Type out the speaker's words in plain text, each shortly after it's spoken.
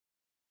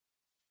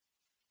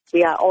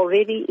We are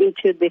already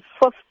into the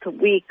 5th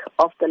week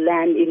of the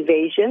land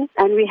invasion,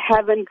 and we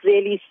haven't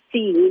really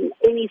seen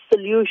any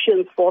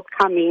solutions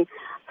forthcoming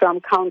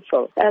from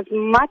council. As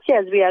much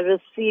as we are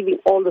receiving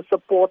all the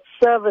support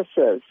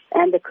services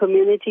and the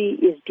community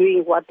is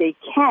doing what they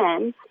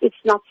can, it's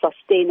not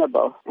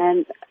sustainable.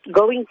 And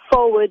going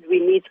forward,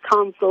 we need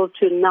council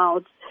to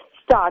now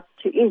start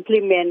to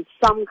implement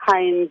some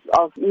kinds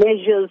of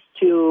measures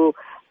to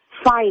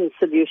find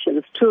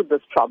solutions to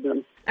this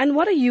problem. And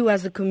what are you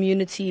as a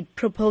community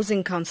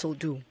proposing council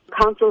do?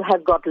 Council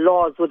has got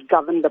laws which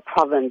govern the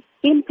province.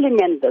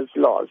 Implement those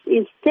laws.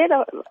 Instead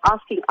of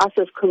asking us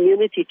as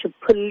community to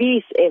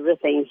police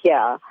everything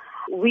here,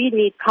 we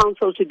need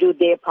council to do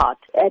their part.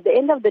 At the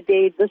end of the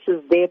day, this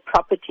is their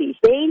property.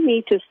 They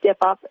need to step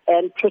up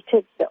and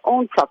protect their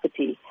own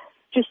property.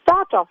 To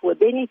start off with,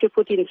 they need to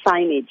put in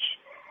signage.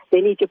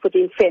 They need to put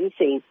in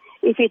fencing.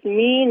 If it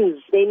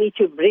means they need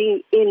to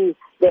bring in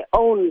their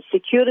own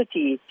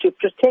security to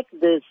protect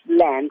this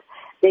land,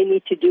 they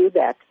need to do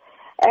that.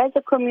 As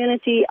a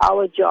community,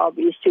 our job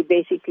is to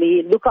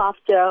basically look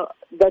after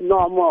the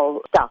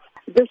normal stuff.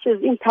 This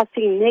is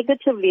impacting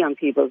negatively on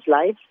people's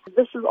lives.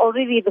 This is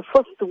already the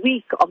 1st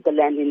week of the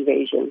land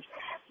invasions.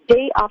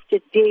 Day after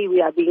day,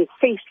 we are being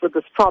faced with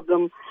this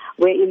problem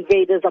where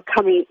invaders are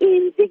coming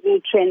in,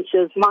 digging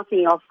trenches,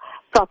 marking off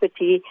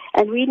property,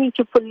 and we need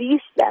to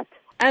police that.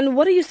 And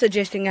what are you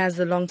suggesting as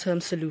a long-term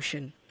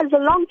solution? As a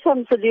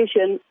long-term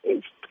solution,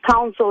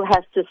 council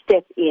has to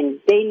step in.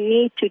 They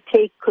need to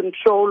take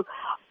control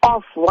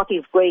of what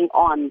is going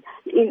on.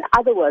 In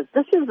other words,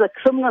 this is a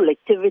criminal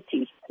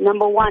activity.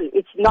 Number one,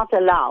 it's not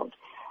allowed.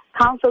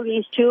 Council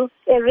needs to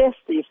arrest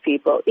these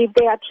people. If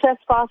they are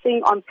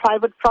trespassing on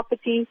private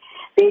property,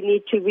 they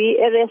need to be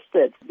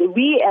arrested.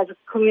 We as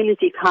a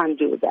community can't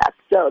do that.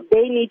 So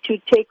they need to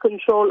take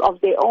control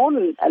of their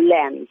own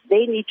lands.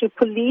 They need to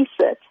police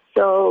it.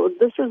 So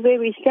this is where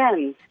we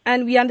stand.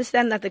 And we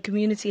understand that the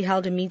community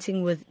held a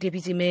meeting with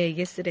Deputy Mayor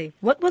yesterday.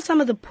 What were some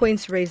of the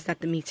points raised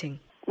at the meeting?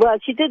 Well,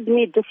 she did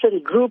meet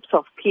different groups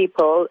of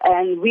people,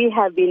 and we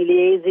have been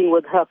liaising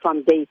with her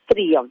from day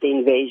 3 of the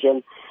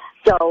invasion.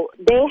 So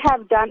they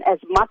have done as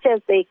much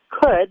as they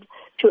could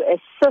to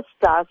assist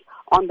us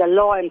on the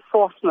law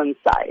enforcement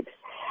side.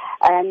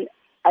 And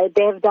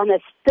they have done a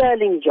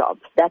sterling job,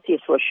 that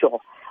is for sure.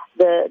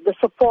 The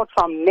support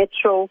from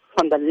Metro,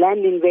 from the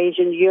land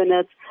invasion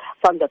units,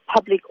 from the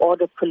public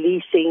order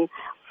policing,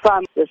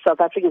 from the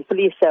South African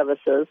Police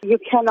Services, you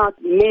cannot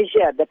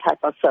measure the type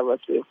of service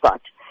we've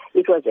got.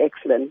 It was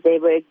excellent. They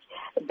were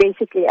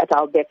basically at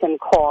our beck and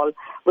call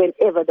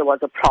whenever there was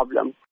a problem.